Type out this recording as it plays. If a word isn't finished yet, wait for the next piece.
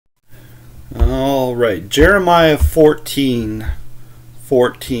All right, Jeremiah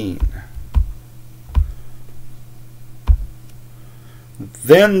 14:14.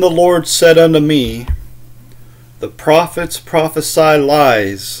 Then the Lord said unto me, the prophets prophesy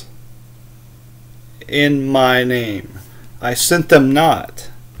lies in my name. I sent them not,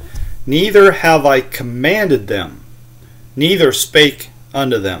 neither have I commanded them, neither spake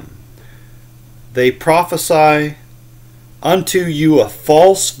unto them. They prophesy unto you a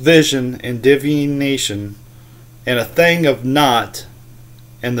false vision and divination, and a thing of naught,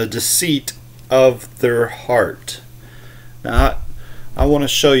 and the deceit of their heart. Now, I want to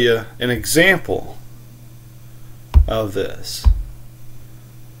show you an example of this.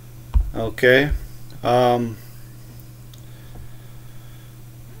 Okay.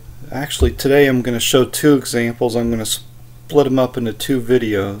 Actually, today I'm going to show two examples. I'm going to split them up into two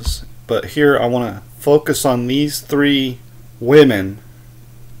videos. But here I want to focus on these three women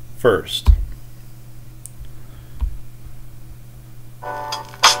first.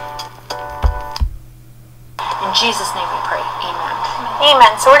 In Jesus' name we pray. Amen.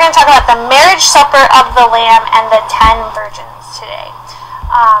 Amen. So we're going to talk about the marriage supper of the Lamb and the 10 virgins today.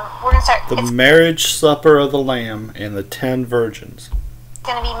 We're going to start. The marriage supper of the Lamb and the 10 virgins. It's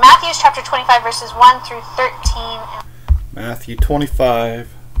going to be Matthew chapter 25 verses 1 through 13. Matthew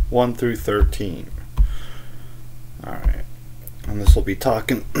 25, 1 through 13. Alright. And this will be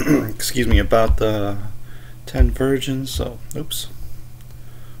talking, excuse me, about the 10 virgins. So, oops.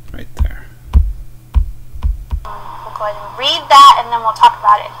 Right there. We'll go ahead and read that and then we'll talk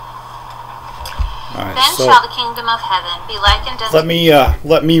about it. Alright, Then so shall the kingdom of heaven be likened unto...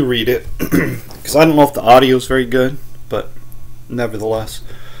 let me read it. Because I don't know if the audio is very good, but nevertheless.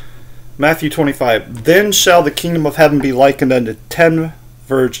 Matthew 25. Then shall the kingdom of heaven be likened unto 10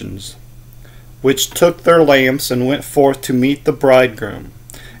 virgins, which took their lamps and went forth to meet the bridegroom.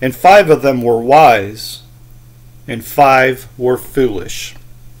 And 5 of them were wise, and 5 were foolish.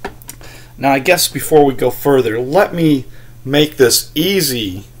 Now I guess before we go further, let me make this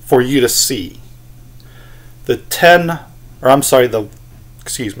easy for you to see. The 10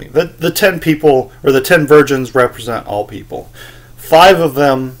 people, or the 10 virgins, represent all people. 5 of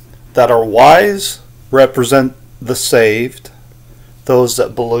them that are wise represent the saved, those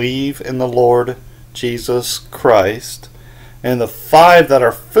that believe in the Lord Jesus Christ, and the 5 that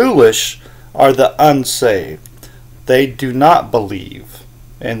are foolish are the unsaved. They do not believe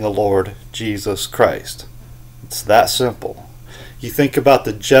in the Lord Jesus Christ. It's that simple. You think about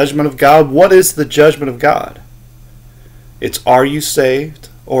the judgment of God. What is the judgment of God? It's, are you saved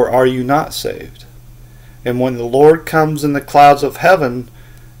or are you not saved? And when the Lord comes in the clouds of heaven,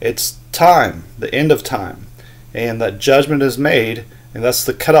 it's time, the end of time, and that judgment is made, and that's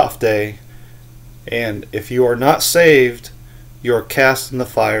the cutoff day. And if you are not saved, you are cast in the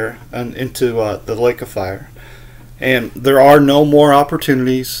fire and into the lake of fire, and there are no more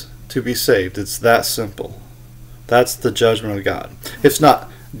opportunities to be saved. It's that simple. That's the judgment of God. It's not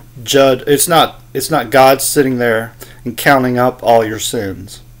God sitting there and counting up all your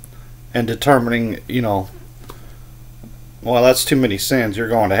sins and determining, well, that's too many sins, you're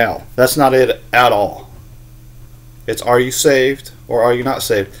going to hell. That's not it at all. It's, are you saved or are you not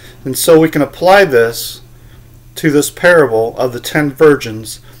saved? And so we can apply this to this parable of the 10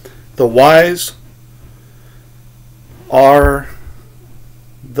 virgins. The wise are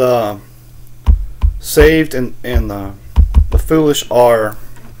the saved, and the foolish are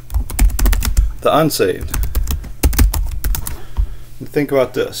the unsaved. And think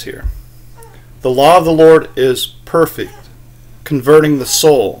about this here. The law of the Lord is perfect, converting the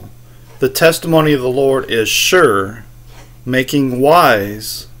soul. The testimony of the Lord is sure, making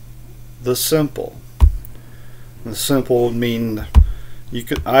wise the simple. The simple would mean,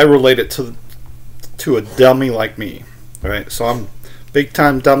 I relate it to a dummy like me. Right? So I'm big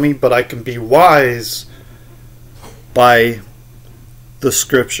time dummy, but I can be wise by the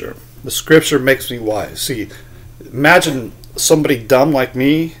Scripture. The Scripture makes me wise. See, imagine somebody dumb like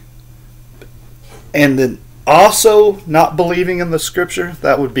me and then also not believing in the Scripture.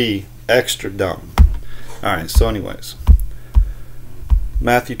 That would be extra dumb. Alright, so anyways,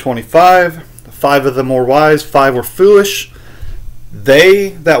 Matthew 25, 5 of them were wise, 5 were foolish. They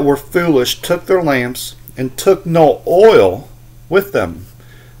that were foolish took their lamps and took no oil with them.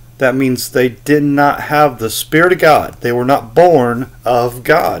 That means they did not have the Spirit of God. They were not born of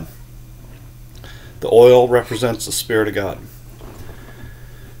God. The oil represents the Spirit of God.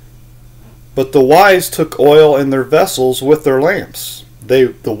 But the wise took oil in their vessels with their lamps.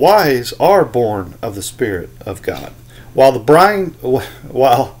 The wise are born of the Spirit of God. While the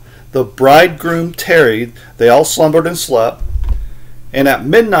bridegroom tarried, they all slumbered and slept. And at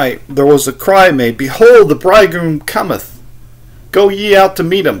midnight there was a cry made, Behold, the bridegroom cometh. Go ye out to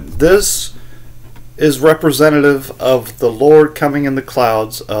meet him. This is representative of the Lord coming in the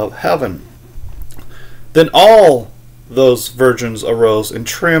clouds of heaven. Then all those virgins arose and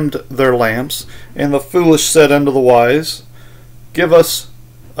trimmed their lamps. And the foolish said unto the wise, Give us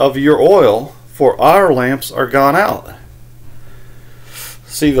of your oil, for our lamps are gone out.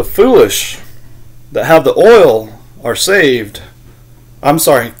 See, the foolish that have the oil are saved. I'm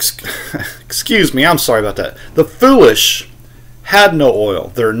sorry, excuse me, I'm sorry about that. The foolish had no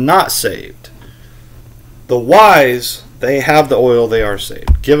oil. They're not saved. The wise, they have the oil, they are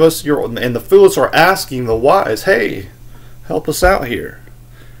saved. Give us your oil. And the foolish are asking the wise, hey, help us out here.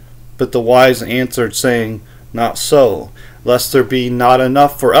 But the wise answered, saying, Not so, lest there be not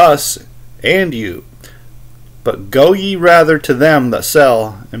enough for us and you. But go ye rather to them that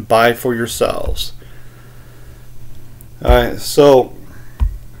sell, and buy for yourselves. Alright, so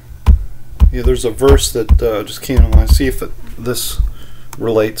yeah, there's a verse that just came to mind. See if this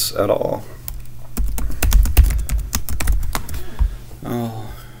relates at all.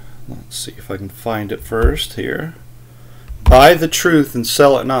 Oh, let's see if I can find it first here. Buy the truth and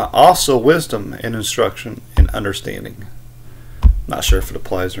sell it not. Also wisdom and instruction and understanding. Not sure if it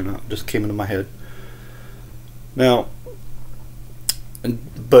applies or not. It just came into my head. Now,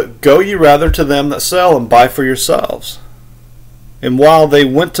 but go ye rather to them that sell, and buy for yourselves. And while they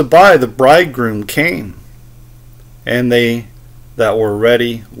went to buy, the bridegroom came, and they that were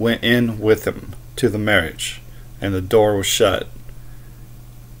ready went in with him to the marriage, and the door was shut.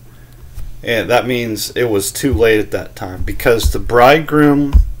 And that means it was too late at that time, because the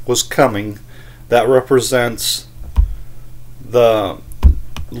bridegroom was coming. That represents the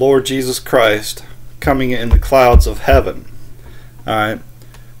Lord Jesus Christ coming in the clouds of heaven. Alright?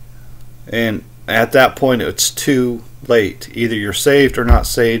 And at that point it's too late. Either you're saved or not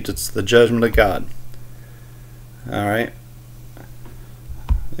saved. It's the judgment of God. Alright?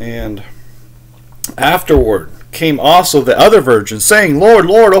 And afterward came also the other virgins, saying, Lord,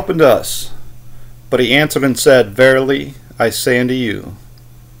 Lord, open to us. But he answered and said, Verily I say unto you,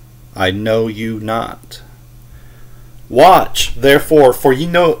 I know you not. Watch, therefore, for ye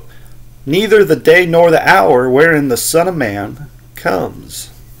know neither the day nor the hour wherein the Son of Man comes.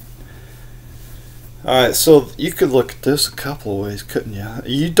 Alright, so you could look at this a couple of ways, couldn't you?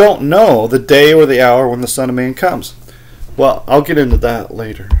 You don't know the day or the hour when the Son of Man comes. Well, I'll get into that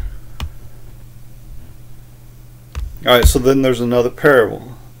later. Alright, so then there's another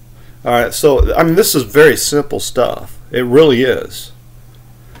parable. Alright, so, I mean, this is very simple stuff. It really is.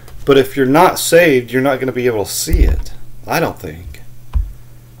 But if you're not saved, you're not going to be able to see it. I don't think.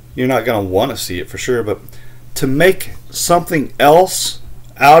 You're not going to want to see it for sure, but to make something else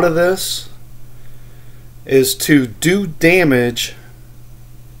out of this is to do damage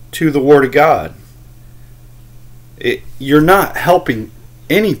to the Word of God. You're not helping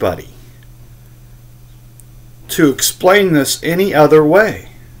anybody to explain this any other way.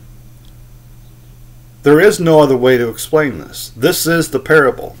 There is no other way to explain this. This is the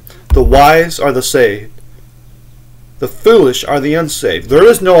parable. The wise are the saved. The foolish are the unsaved. There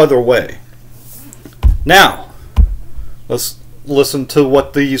is no other way. Now, let's listen to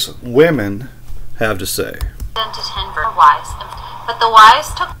what these women have to say. Unto 10 were wise, but the wise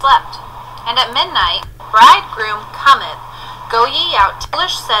slept. And at midnight, bridegroom cometh. Go ye out.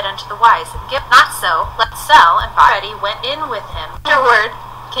 Foolish said unto the wise, Give not so, let's sell, and buy. Ready went in with him. Afterward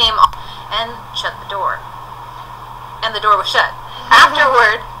came and shut the door. And the door was shut.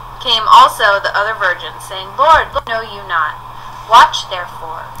 Afterward came also the other virgins, saying, Lord, know you not. Watch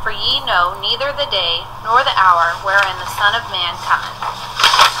therefore, for ye know neither the day nor the hour wherein the Son of Man cometh.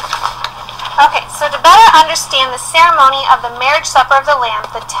 Okay, so to better understand the ceremony of the marriage supper of the Lamb,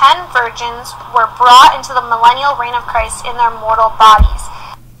 the 10 virgins were brought into the millennial reign of Christ in their mortal bodies.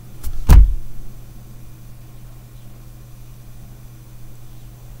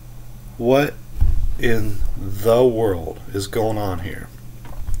 What in the world is going on here?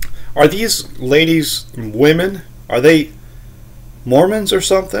 Are these ladies women? Are they Mormons or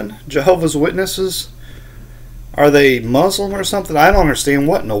something? Jehovah's Witnesses? Are they Muslim or something? I don't understand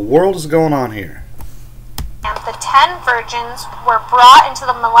what in the world is going on here. And the 10 virgins were brought into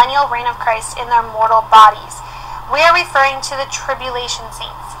the millennial reign of Christ in their mortal bodies. We are referring to the tribulation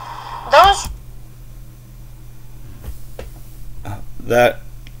saints. Those that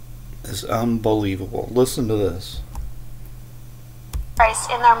is unbelievable. Listen to this.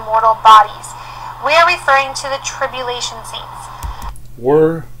 Christ in their mortal bodies. We are referring to the tribulation saints.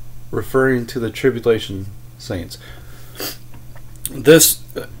 We're referring to the tribulation saints. this,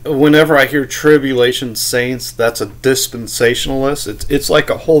 whenever I hear tribulation saints, that's a dispensationalist. It's like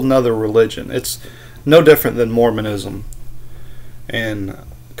a whole nother religion. It's no different than Mormonism and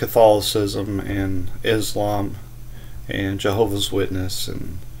Catholicism and Islam and Jehovah's Witness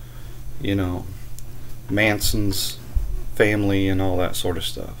and, you know, Manson's family and all that sort of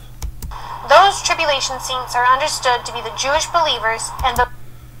stuff. Those tribulation saints are understood to be the Jewish believers and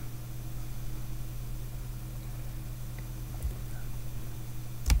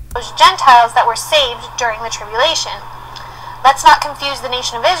those Gentiles that were saved during the tribulation. Let's not confuse the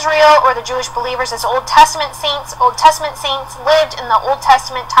nation of Israel or the Jewish believers as Old Testament saints. Old Testament saints lived in the Old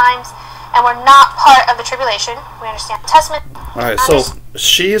Testament times and were not part of the tribulation. We understand Testament. Alright, so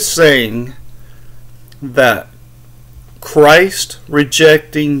she is saying that Christ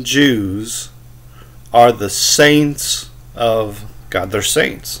rejecting Jews are the saints of God. They're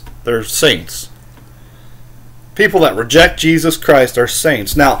saints. They're saints. People that reject Jesus Christ are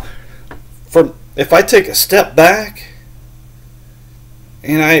saints. Now, if I take a step back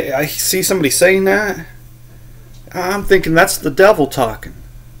and I see somebody saying that, I'm thinking that's the devil talking.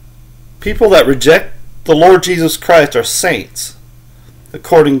 People that reject the Lord Jesus Christ are saints,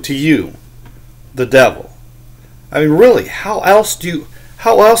 according to you, the devil. I mean, really, how else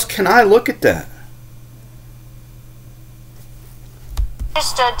can I look at that?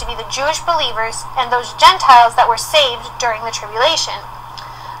 Understood to be the Jewish believers and those Gentiles that were saved during the tribulation.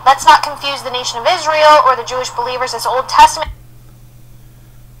 Let's not confuse the nation of Israel or the Jewish believers as Old Testament.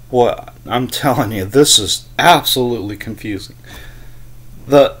 Well, I'm telling you, this is absolutely confusing.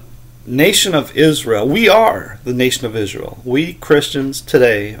 The nation of Israel, we are the nation of Israel. We Christians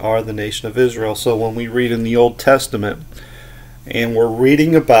today are the nation of Israel. So when we read in the Old Testament and we're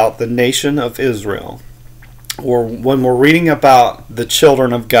reading about the nation of Israel, or when we're reading about the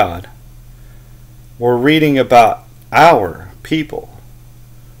children of God, we're reading about our people.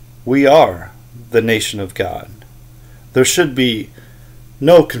 We are the nation of God. There should be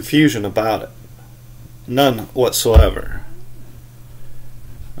no confusion about it. None whatsoever.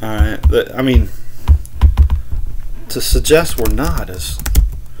 Alright, I mean, to suggest we're not is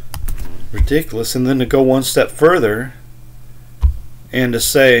ridiculous. And then to go one step further and to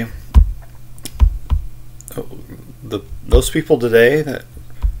say, those people today that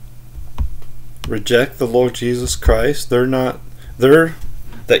reject the Lord Jesus Christ, they're the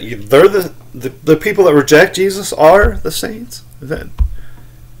people that reject Jesus are the saints.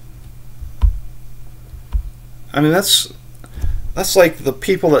 I mean, that's like the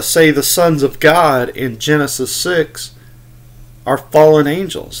people that say the sons of God in Genesis 6 are fallen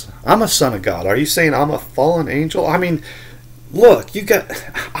angels. I'm a son of God. Are you saying I'm a fallen angel? I mean, look,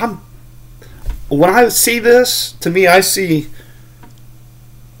 when I see this, to me, I see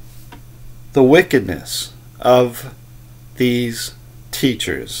the wickedness of these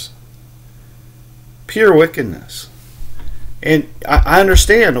teachers. Pure wickedness. And I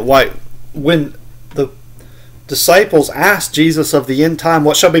understand why, when the disciples asked Jesus of the end time,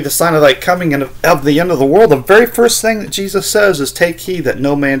 what shall be the sign of thy coming and of the end of the world, the very first thing that Jesus says is, take heed that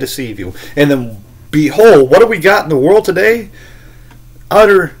no man deceive you. And then, behold, what do we got in the world today?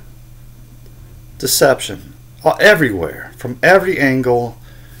 Utter deception everywhere, from every angle,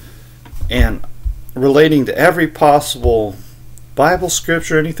 and relating to every possible Bible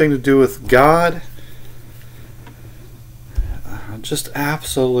scripture, anything to do with God. Just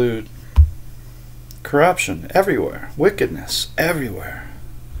absolute corruption everywhere, wickedness everywhere.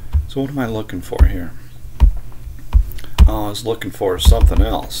 So what am I looking for here? Oh, I was looking for something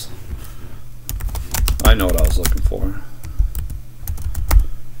else. I know what I was looking for.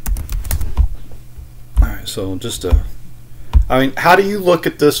 Alright, so I mean, how do you look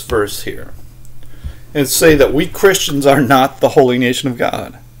at this verse here and say that we Christians are not the holy nation of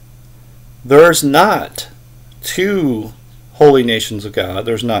God? There's not two holy nations of God.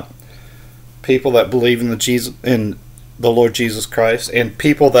 There's not people that believe in the Lord Jesus Christ and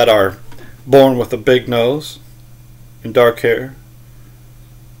people that are born with a big nose and dark hair.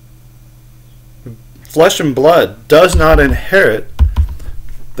 Flesh and blood does not inherit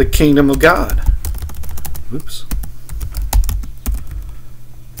the kingdom of God. Oops.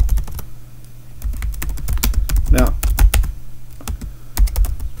 Now,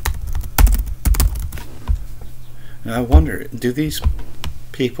 I wonder, do these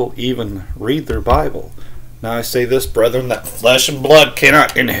people even read their Bible? Now I say this, brethren, that flesh and blood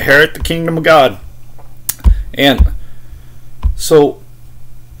cannot inherit the kingdom of God. And so,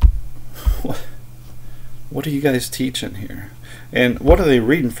 what are you guys teaching here? And what are they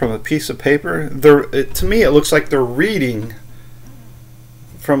reading from a piece of paper? To me, it looks like they're reading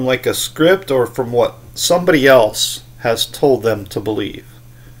from like a script or from what somebody else has told them to believe.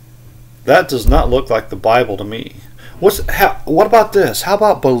 That does not look like the Bible to me. What about this? How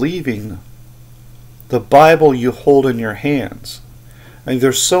about believing the Bible you hold in your hands? I mean,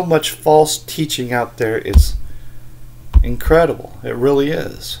 there's so much false teaching out there. It's incredible. It really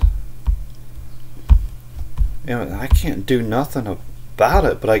is. You know, I can't do nothing about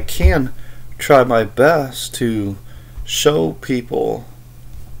it, but I can try my best to show people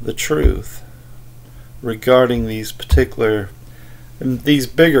the truth regarding these bigger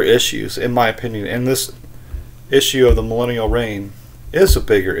issues, in my opinion. And this issue of the millennial reign is a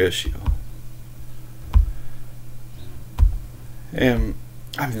bigger issue. And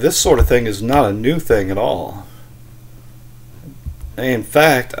I mean, this sort of thing is not a new thing at all. In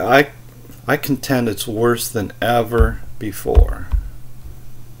fact, I contend it's worse than ever before.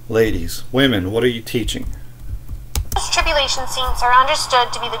 Ladies, women, what are you teaching? Those tribulation saints are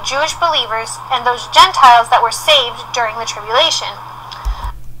understood to be the Jewish believers and those Gentiles that were saved during the tribulation.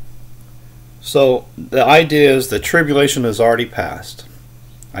 So the idea is the tribulation has already passed,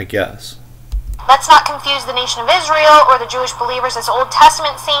 I guess. Let's not confuse the nation of Israel or the Jewish believers as Old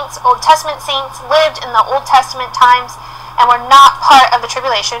Testament saints. Old Testament saints lived in the Old Testament times and were not part of the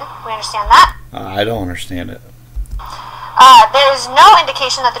tribulation. We understand that? I don't understand it. There is no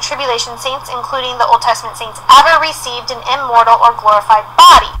indication that the tribulation saints, including the Old Testament saints, ever received an immortal or glorified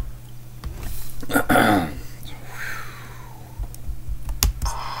body.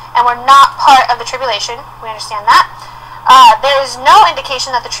 And were not part of the tribulation. We understand that. There is no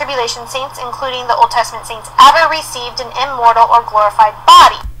indication that the tribulation saints, including the Old Testament saints, ever received an immortal or glorified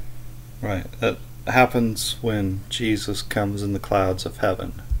body. Right. That happens when Jesus comes in the clouds of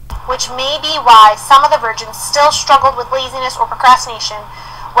heaven. Which may be why some of the virgins still struggled with laziness or procrastination.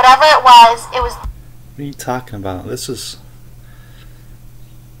 Whatever it was, What are you talking about? This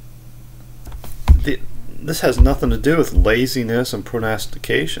has nothing to do with laziness and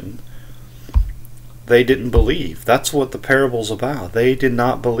procrastination. They didn't believe. That's what the parable's about. They did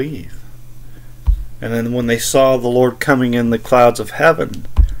not believe. And then when they saw the Lord coming in the clouds of heaven,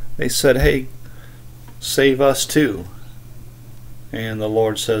 they said, "Hey, save us too." And the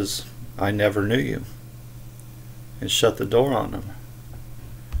Lord says, "I never knew you," and shut the door on them.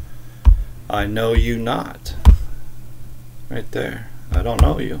 "I know you not." Right there. I don't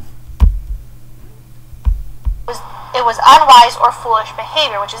know you. It was unwise or foolish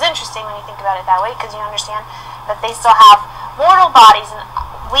behavior, which is interesting when you think about it that way, because you understand that they still have mortal bodies, and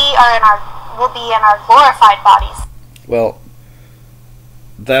will be in our glorified bodies. Well,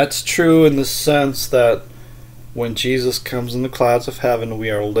 that's true in the sense that when Jesus comes in the clouds of heaven, we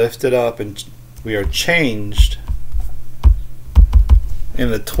are lifted up and we are changed in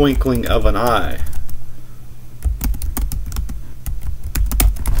the twinkling of an eye.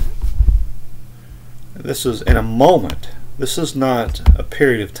 This is in a moment. This is not a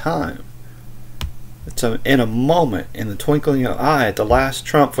period of time. It's in a moment, in the twinkling of an eye, at the last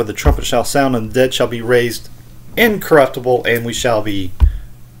trump, for the trumpet shall sound, and the dead shall be raised incorruptible, and we shall be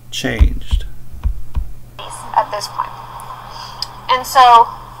changed. At this point. And so,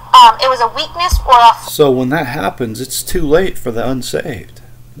 it was a weakness or a... So when that happens, it's too late for the unsaved.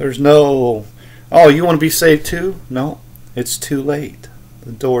 There's no, "Oh, you want to be saved too?" No, it's too late.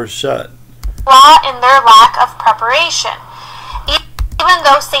 The door's shut. Flaw in their lack of preparation. Even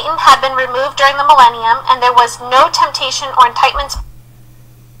though Satan had been removed during the millennium and there was no temptation or enticements.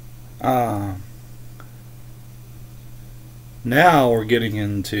 Now we're getting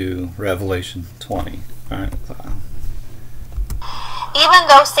into Revelation 20. All right. Even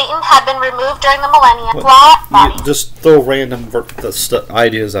though Satan had been removed during the millennium, just throw random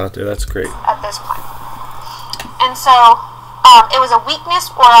ideas out there. That's great. At this point. And so, it was a weakness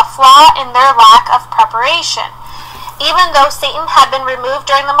or a flaw in their lack of preparation. Even though Satan had been removed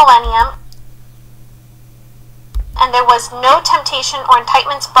during the millennium, and there was no temptation or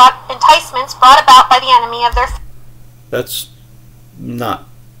enticements brought about by the enemy of their faith. That's not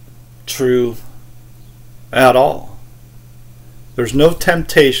true at all. There's no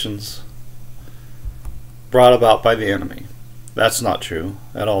temptations brought about by the enemy. That's not true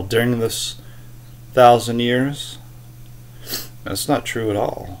at all. During this 1,000 years, that's not true at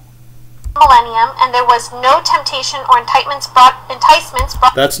all. Millennium, and there was no temptation or enticements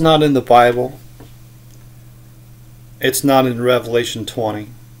brought. That's not in the Bible. It's not in Revelation 20.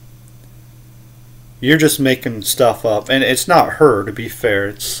 You're just making stuff up, and it's not her, to be fair.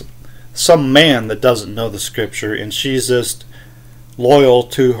 It's some man that doesn't know the scripture, and she's just loyal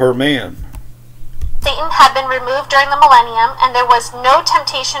to her man. Satan had been removed during the millennium, and there was no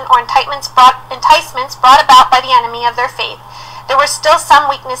temptation or enticements brought about by the enemy of their faith. There were still some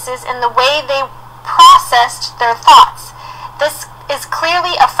weaknesses in the way they processed their thoughts. This is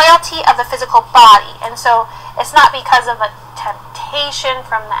clearly a frailty of the physical body, and so it's not because of a temptation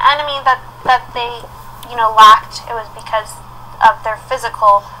from the enemy that they, lacked. It was because of their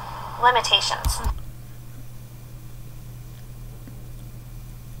physical limitations.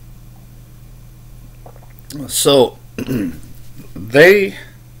 So, they,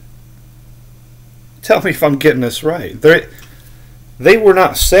 tell me if I'm getting this right, they were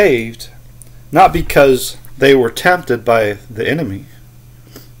not saved, not because they were tempted by the enemy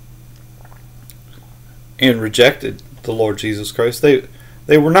and rejected the Lord Jesus Christ.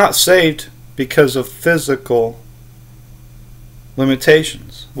 They were not saved because of physical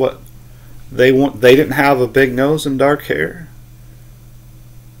limitations. What, they didn't have a big nose and dark hair?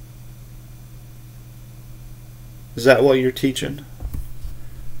 Is that what you're teaching?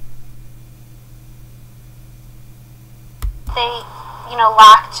 They,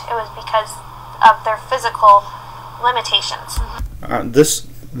 lacked. It was because of their physical limitations.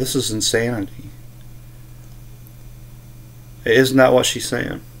 This is insanity. Isn't that what she's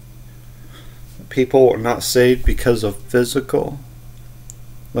saying? People are not saved because of physical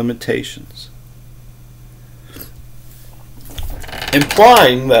limitations,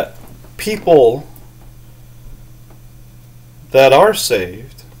 implying that people that are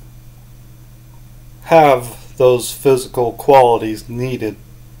saved have those physical qualities needed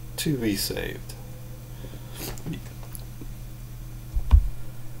to be saved.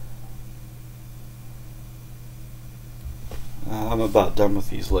 I'm about done with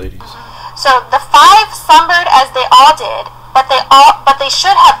these ladies. So the 5 slumbered as they all did, but they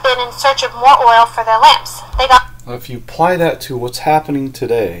should have been in search of more oil for their lamps. If you apply that to what's happening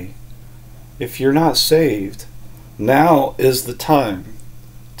today, if you're not saved, now is the time.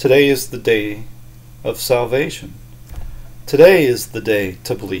 Today is the day of salvation. Today is the day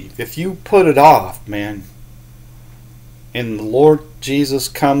to believe. If you put it off, man, and the Lord Jesus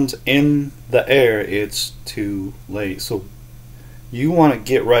comes in the air, it's too late. So you want to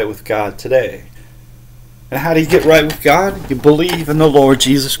get right with God today. And how do you get right with God? You believe in the Lord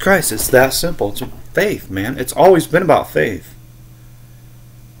Jesus Christ. It's that simple. It's faith, man. It's always been about faith.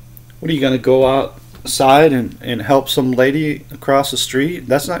 What are you going to go outside and help some lady across the street?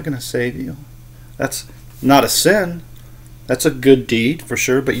 That's not going to save you. That's not a sin. That's a good deed for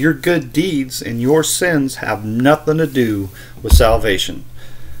sure, but your good deeds and your sins have nothing to do with salvation.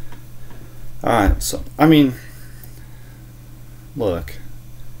 Alright, so, look,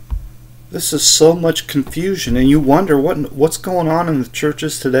 this is so much confusion, and you wonder what's going on in the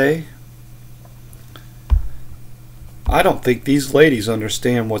churches today. I don't think these ladies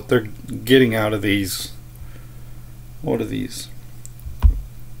understand what they're getting out of these. What are these?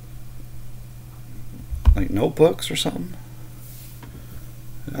 Like notebooks or something?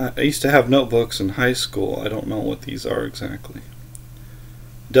 I used to have notebooks in high school. I don't know what these are exactly.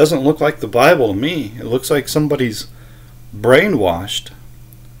 It doesn't look like the Bible to me. It looks like somebody's brainwashed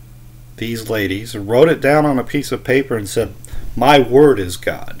these ladies, wrote it down on a piece of paper and said, "My word is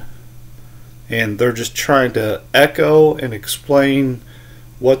God." And they're just trying to echo and explain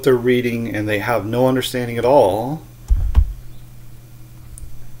what they're reading, and they have no understanding at all.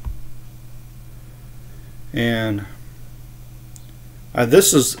 And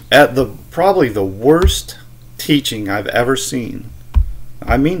this is at probably the worst teaching I've ever seen.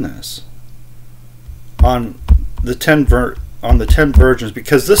 I mean this. On the 10 virgins,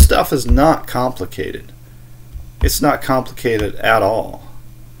 because this stuff is not complicated. It's not complicated at all.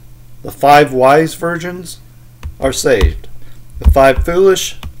 The 5 wise virgins are saved. The 5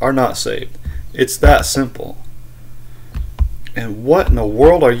 foolish are not saved. It's that simple. And what in the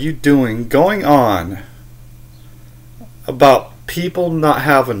world are you doing going on about people not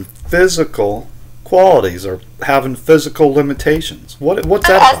having physical qualities or having physical limitations? What's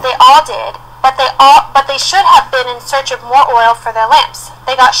that as about? they all did, but they should have been in search of more oil for their lamps.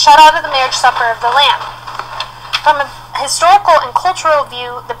 They got shut out of the marriage supper of the Lamb. From a historical and cultural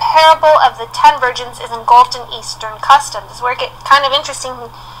view, the parable of the 10 virgins is engulfed in Eastern customs, where it gets kind of interesting.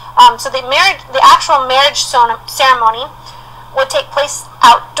 So the actual marriage ceremony would take place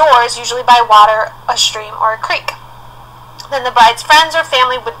outdoors, usually by water, a stream, or a creek. Then the bride's friends or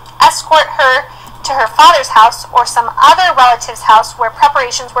family would escort her to her father's house or some other relative's house where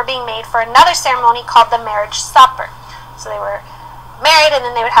preparations were being made for another ceremony called the marriage supper. So they were married, and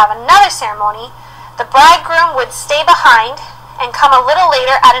then they would have another ceremony. The bridegroom would stay behind and come a little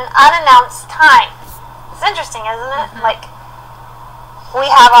later at an unannounced time. It's interesting, isn't it? Like, we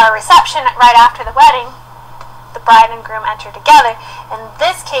have our reception right after the wedding. The bride and groom enter together. In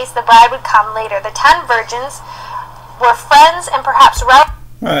this case, the bride would come later. The 10 virgins were friends and perhaps relatives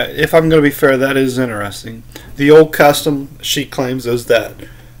If I'm going to be fair, that is interesting. The old custom, she claims, is that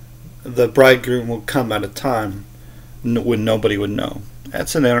the bridegroom will come at a time when nobody would know.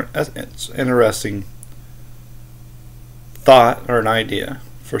 That's an interesting thought or an idea,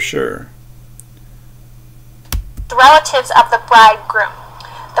 for sure. The relatives of the bridegroom.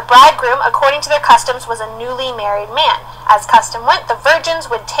 The bridegroom, according to their customs, was a newly married man. As custom went, the virgins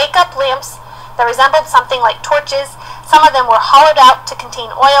would take up lamps that resembled something like torches. Some of them were hollowed out to contain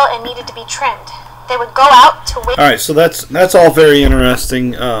oil and needed to be trimmed. They would go out to wait. All right, so that's all very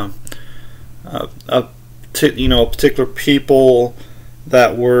interesting. Particular people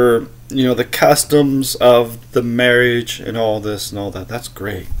that were, the customs of the marriage and all this and all that. That's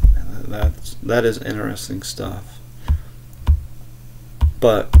great. That is interesting stuff.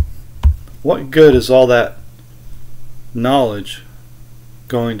 But what good is all that knowledge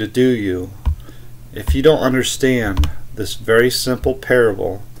going to do you if you don't understand this very simple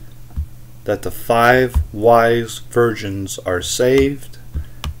parable that the 5 wise virgins are saved,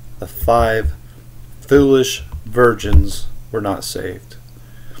 the 5 foolish virgins were not saved?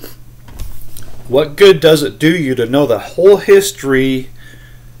 What good does it do you to know the whole history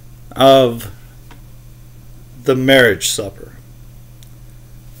of the marriage supper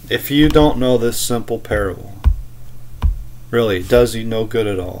if you don't know this simple parable? Really, it does you no good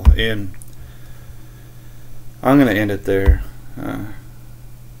at all. And I'm going to end it there.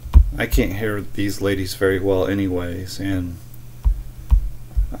 I can't hear these ladies very well anyways, and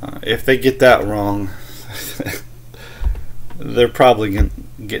if they get that wrong, they're probably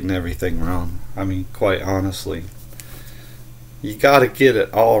getting everything wrong. I mean, quite honestly. You got to get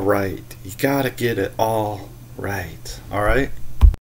it all right. You got to get it all right. All right?